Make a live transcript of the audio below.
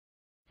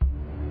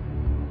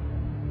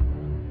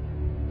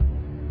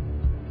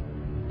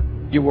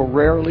you will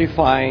rarely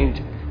find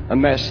a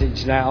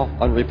message now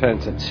on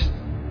repentance.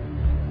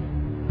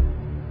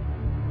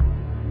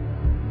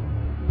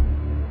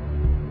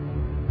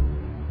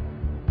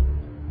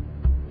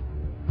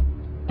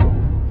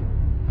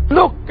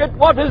 Look at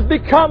what has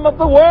become of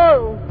the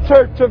world,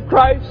 Church of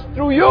Christ,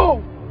 through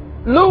you,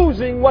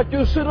 losing what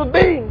you should have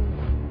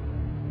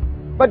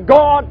been. But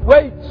God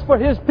waits for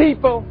His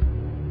people.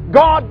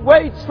 God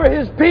waits for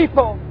His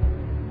people.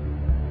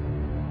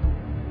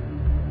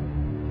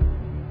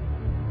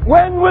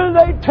 When will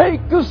they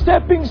take the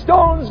stepping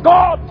stones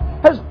God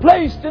has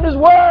placed in His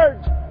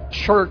Word?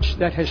 Church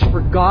that has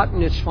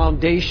forgotten its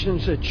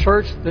foundations, a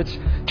church that's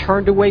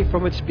turned away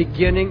from its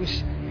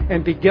beginnings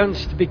and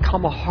begins to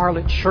become a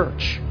harlot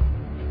church.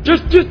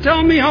 Just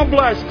tell me how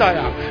blessed I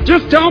am.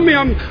 Just tell me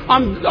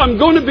I'm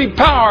going to be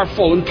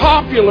powerful and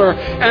popular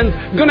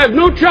and going to have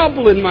no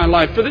trouble in my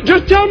life.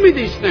 Just tell me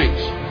these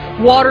things.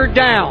 Watered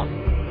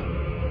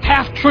down,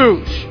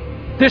 half-truths.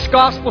 This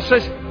gospel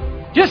says,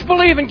 just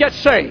believe and get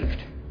saved.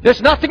 There's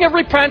nothing of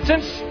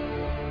repentance,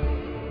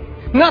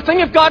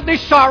 nothing of godly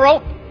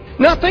sorrow,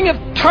 nothing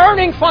of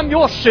turning from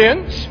your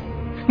sins,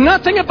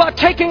 nothing about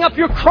taking up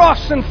your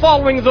cross and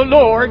following the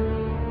Lord.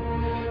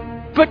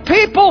 But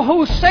people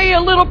who say a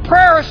little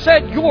prayer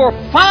said, you're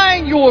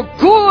fine, you're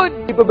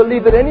good. People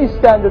believe that any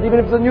standard, even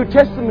if the New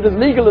Testament is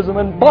legalism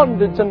and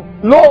bondage and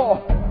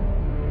law,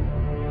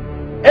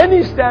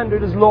 any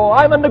standard is law.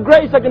 I'm under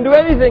grace, I can do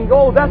anything.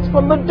 Oh, that's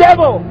from the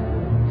devil.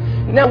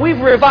 Now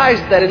we've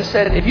revised that and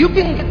said, if you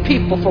can get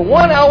people for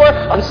 1 hour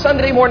on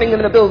Sunday morning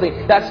in a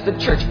building, that's the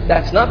church.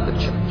 That's not the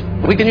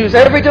church. We can use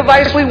every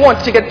device we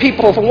want to get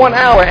people for 1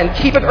 hour and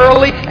keep it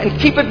early and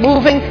keep it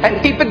moving and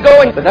keep it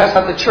going. But that's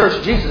not the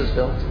church Jesus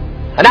built.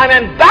 And I'm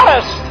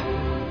embarrassed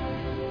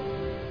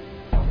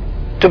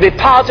to be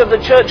part of the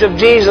Church of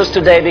Jesus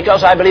today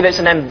because I believe it's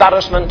an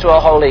embarrassment to a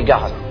holy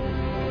God.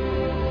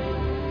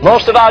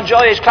 Most of our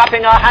joy is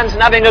clapping our hands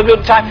and having a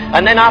good time,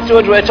 and then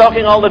afterwards we're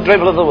talking all the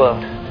drivel of the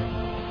world.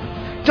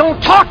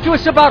 Don't talk to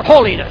us about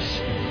holiness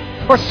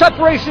or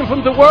separation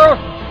from the world.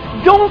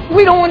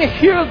 We don't want to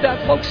hear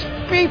that, folks.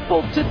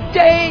 People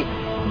today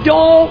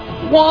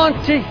don't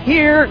want to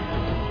hear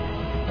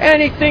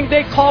anything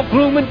they call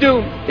gloom and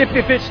doom. If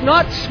it's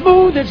not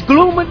smooth, it's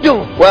gloom and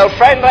doom. Well,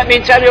 friend, let me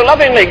tell you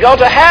lovingly, go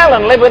to hell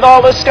and live with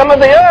all the scum of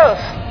the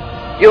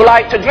earth. You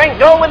like to drink,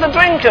 go with the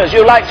drinkers.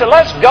 You like to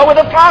lust, go with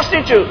the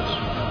prostitutes.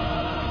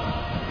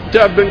 To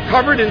have been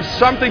covered in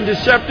something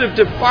deceptive,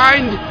 to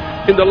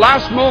find in the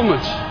last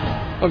moments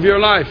of your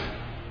life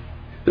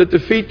that the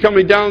feet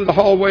coming down the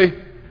hallway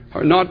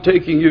are not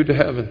taking you to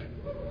heaven.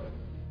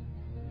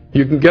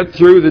 You can get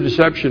through the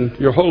deception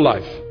your whole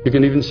life. You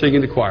can even sing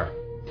in the choir.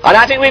 And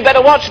I think we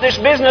better watch this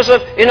business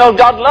of,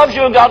 God loves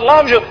you,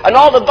 and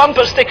all the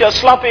bumper sticker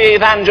sloppy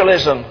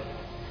evangelism.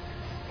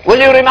 Will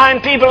you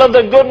remind people of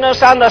the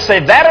goodness and the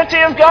severity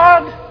of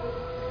God?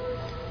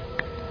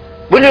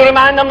 Will you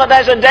remind them that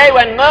there's a day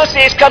when mercy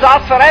is cut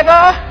off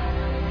forever?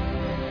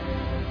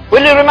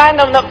 Will you remind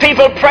them that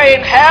people pray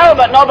in hell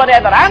but nobody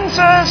ever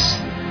answers?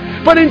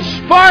 But in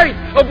spite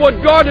of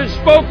what God has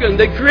spoken,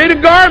 they create a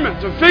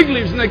garment of fig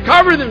leaves and they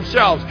cover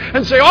themselves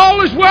and say,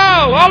 all is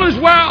well, all is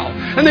well.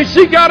 And they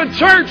seek out a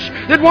church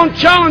that won't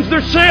challenge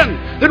their sin,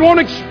 that won't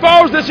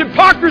expose this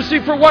hypocrisy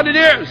for what it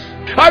is.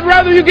 I'd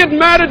rather you get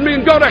mad at me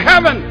and go to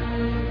heaven.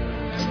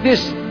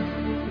 This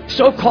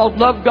so-called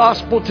love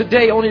gospel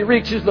today only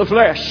reaches the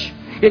flesh.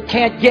 It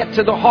can't get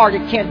to the heart.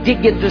 It can't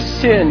dig into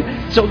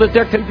sin so that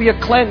there can be a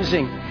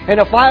cleansing. And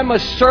if I'm a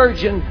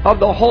surgeon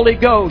of the Holy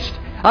Ghost,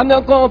 I'm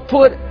not going to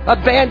put a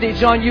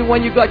bandage on you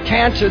when you got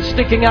cancer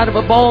sticking out of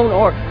a bone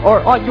or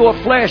on your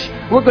flesh.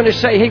 We're going to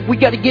say, hey, we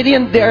got to get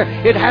in there.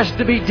 It has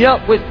to be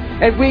dealt with.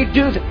 And we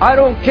do. I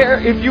don't care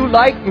if you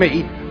like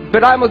me,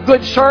 but I'm a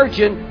good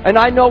surgeon and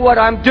I know what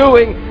I'm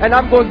doing, and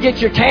I'm going to get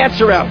your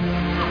cancer out.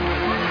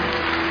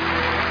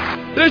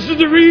 This is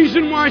the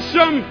reason why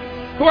some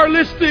who are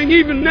listening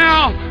even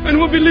now and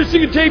will be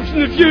listening to tapes in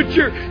the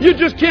future, you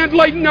just can't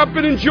lighten up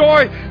and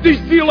enjoy these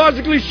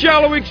theologically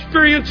shallow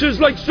experiences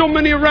like so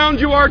many around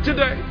you are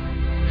today.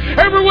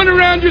 Everyone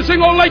around you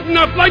saying, oh, lighten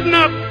up, lighten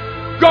up.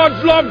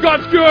 God's love,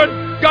 God's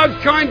good,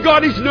 God's kind,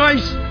 God is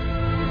nice.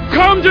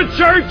 Come to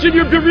church in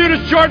your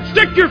Bermuda shorts,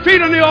 stick your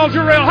feet on the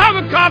altar rail, have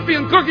a coffee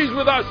and cookies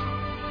with us.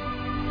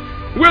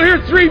 We'll hear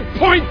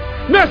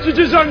 3-point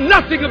messages on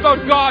nothing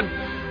about God.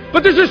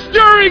 But there's a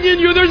stirring in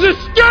you. There's a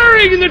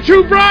stirring in the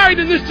true bride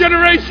in this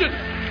generation.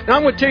 Now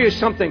I'm going to tell you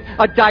something.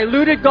 A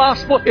diluted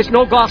gospel is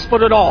no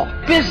gospel at all.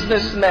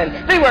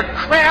 Businessmen. They were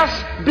crass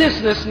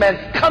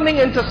businessmen coming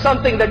into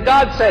something that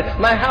God said,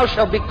 my house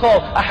shall be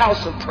called a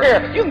house of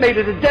prayer. You made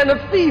it a den of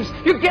thieves.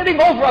 You're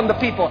getting over on the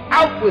people.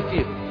 Out with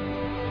you.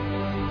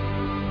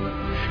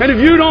 And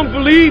if you don't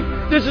believe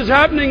this is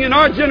happening in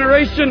our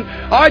generation,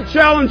 I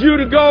challenge you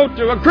to go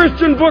to a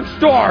Christian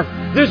bookstore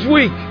this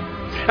week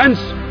and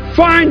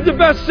find the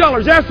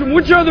bestsellers. Ask them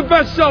which are the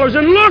bestsellers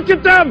and look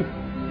at them.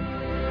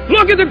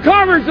 Look at the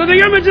covers. They're the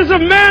images of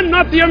men,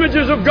 not the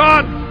images of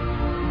God.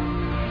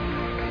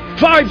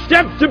 5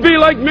 steps to be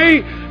like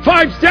me.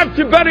 5 steps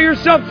to better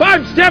yourself,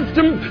 5 steps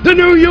to the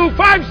new you,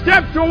 5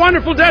 steps to a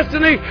wonderful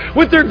destiny,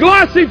 with their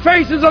glossy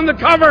faces on the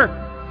cover,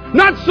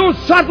 not so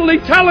subtly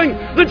telling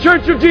the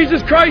Church of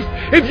Jesus Christ,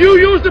 if you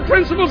use the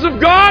principles of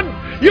God,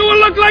 you will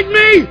look like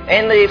me.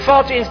 In the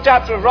 14th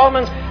chapter of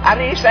Romans, and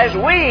he says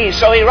we,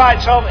 so he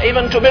writes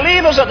even to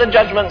believers at the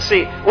judgment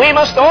seat. We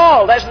must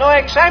all, there's no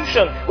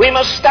exception. We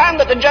must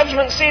stand at the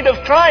judgment seat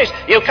of Christ.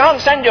 You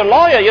can't send your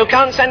lawyer, you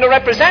can't send a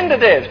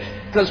representative.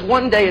 Because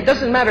one day, it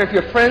doesn't matter if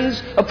your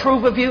friends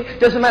approve of you,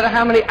 doesn't matter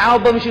how many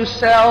albums you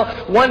sell,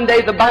 one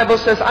day the Bible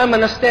says, I'm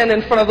going to stand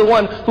in front of the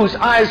one whose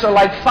eyes are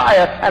like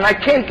fire, and I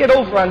can't get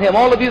over on him.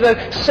 All of you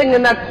that sing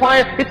in that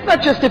choir, it's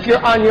not just if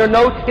you're on your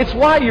note, it's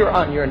why you're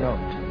on your note.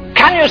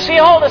 Can you see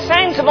all the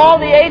saints of all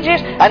the ages?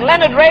 And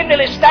Leonard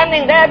Ravenhill is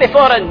standing there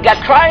before a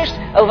Christ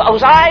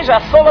whose eyes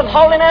are full of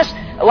holiness,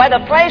 where the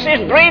place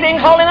is breathing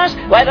holiness,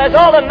 where there's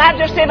all the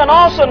majesty of an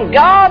awesome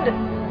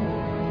God.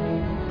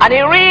 And he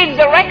reads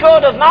the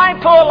record of my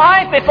poor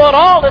life before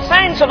all the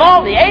saints of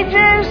all the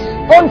ages.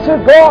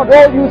 Answer God,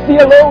 all you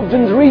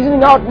theologians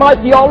reasoning out my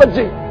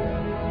theology.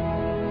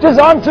 Just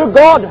answer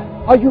God,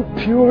 are you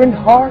pure in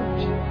heart?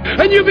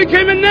 And you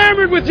became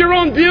enamored with your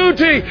own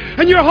beauty.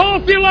 And your whole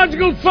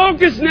theological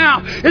focus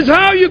now is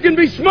how you can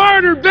be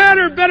smarter,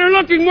 better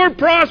looking, more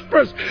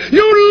prosperous.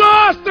 You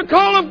lost the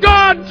call of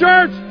God,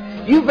 church.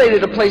 You've made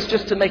it a place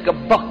just to make a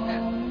buck.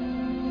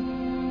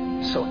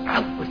 So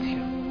out with you.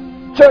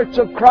 Church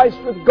of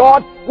Christ with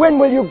God, when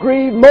will you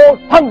grieve more?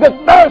 Hunger,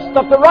 thirst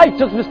after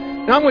righteousness.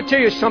 Now I'm going to tell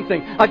you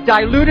something. A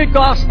diluted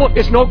gospel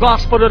is no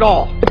gospel at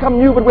all. Become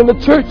new, but when the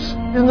church is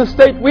in the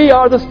state we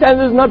are, the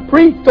standard is not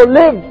preached or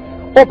lived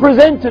or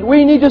presented.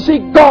 We need to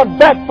seek God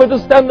back for the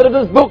standard of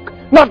this book,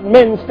 not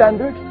men's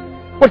standard.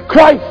 What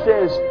Christ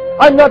says.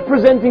 I'm not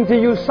presenting to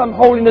you some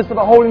holiness of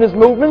a holiness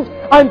movement.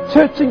 I'm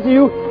teaching to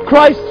you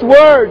Christ's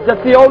words,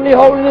 that the only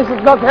holiness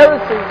is not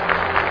heresy.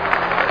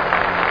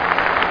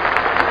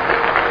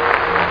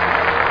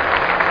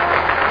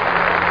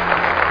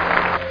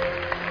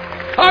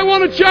 I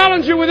want to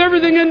challenge you with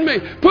everything in me.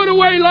 Put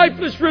away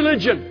lifeless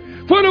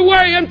religion. Put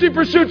away empty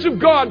pursuits of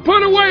God.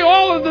 Put away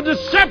all of the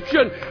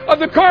deception of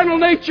the carnal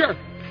nature.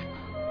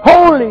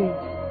 Holy,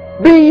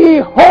 be ye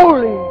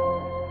holy,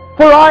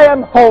 for I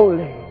am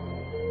holy.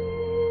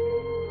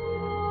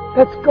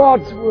 That's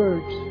God's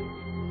words,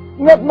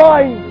 not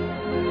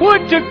mine.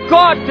 Would to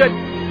God that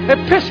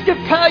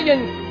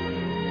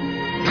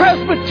Episcopalian,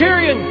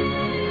 Presbyterian,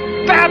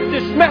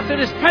 Baptist,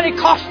 Methodist,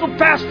 Pentecostal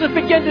pastors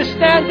begin to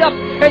stand up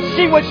and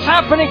see what's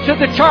happening to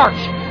the church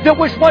that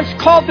was once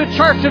called the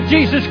Church of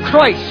Jesus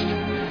Christ.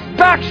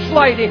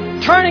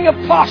 Backsliding, turning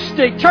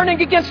apostate,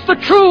 turning against the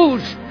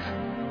truths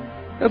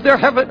of their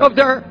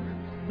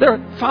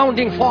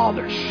founding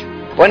fathers.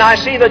 When I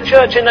see the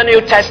church in the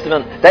New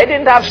Testament, they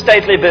didn't have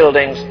stately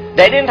buildings.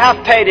 They didn't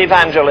have paid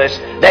evangelists.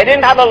 They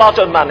didn't have a lot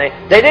of money.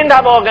 They didn't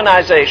have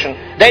organization.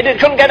 They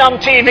couldn't get on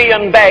TV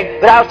and beg.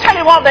 But I'll tell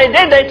you what they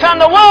did. They turned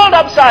the world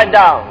upside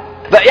down.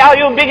 But are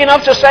you big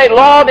enough to say,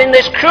 Lord, in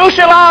this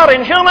crucial hour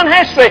in human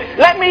history,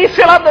 let me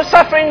fill up the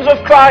sufferings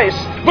of Christ?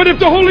 But if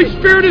the Holy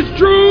Spirit is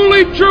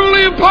truly,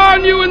 truly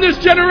upon you in this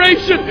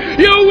generation,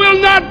 you will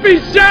not be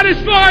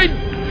satisfied.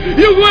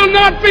 You will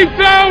not be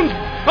found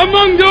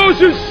among those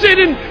who sit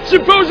in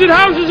supposed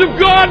houses of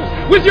God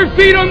with your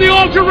feet on the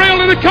altar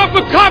rail and a cup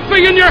of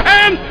coffee in your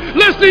hand,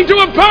 listening to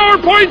a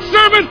PowerPoint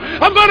sermon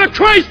about a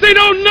Christ they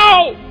don't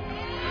know.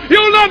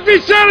 You'll not be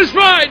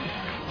satisfied.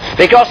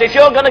 Because if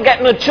you're going to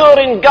get mature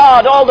in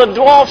God, all the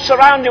dwarfs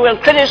around you will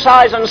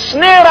criticize and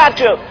sneer at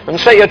you and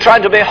say you're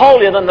trying to be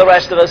holier than the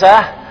rest of us,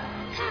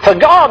 For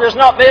God has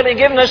not merely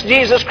given us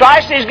Jesus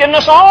Christ, He's given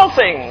us all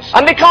things.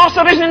 And because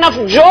there isn't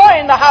enough joy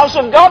in the house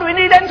of God, we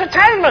need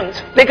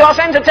entertainment. Because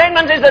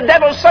entertainment is the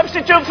devil's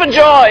substitute for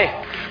joy.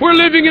 We're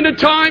living in a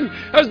time,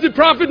 as the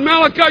prophet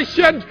Malachi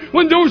said,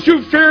 when those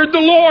who feared the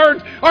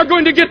Lord are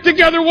going to get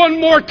together one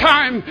more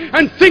time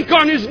and think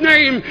on His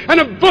name,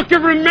 and a book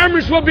of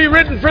remembrance will be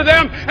written for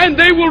them, and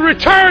they will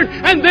return,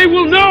 and they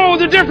will know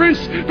the difference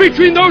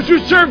between those who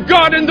serve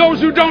God and those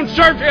who don't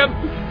serve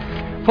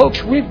Him.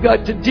 Folks, we've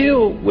got to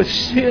deal with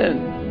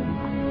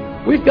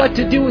sin. We've got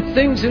to deal with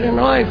things that in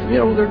life,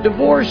 they're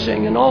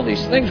divorcing and all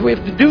these things we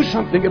have to do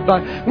something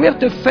about. We have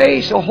to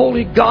face a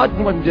holy God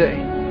one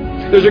day.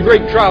 There's a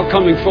great trial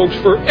coming, folks,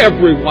 for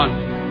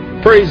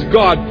everyone. Praise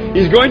God.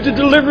 He's going to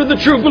deliver the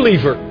true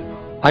believer.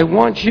 I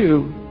want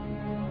you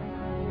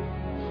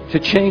to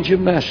change your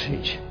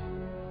message.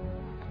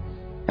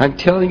 I'm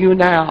telling you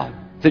now,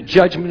 the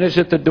judgment is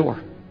at the door.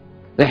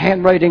 The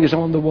handwriting is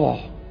on the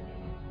wall.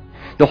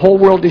 The whole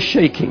world is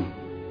shaking.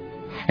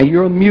 And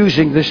you're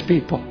amusing this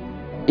people.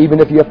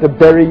 Even if you have to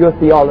bury your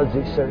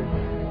theology,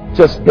 sir,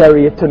 just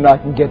bury it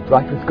tonight and get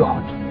right with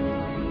God.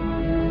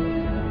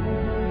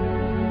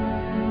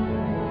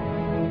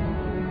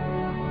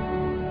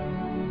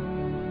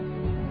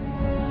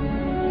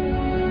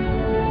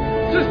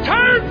 Just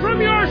turn from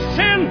your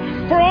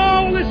sin, for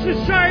all this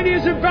society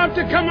is about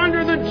to come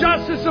under the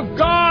justice of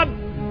God.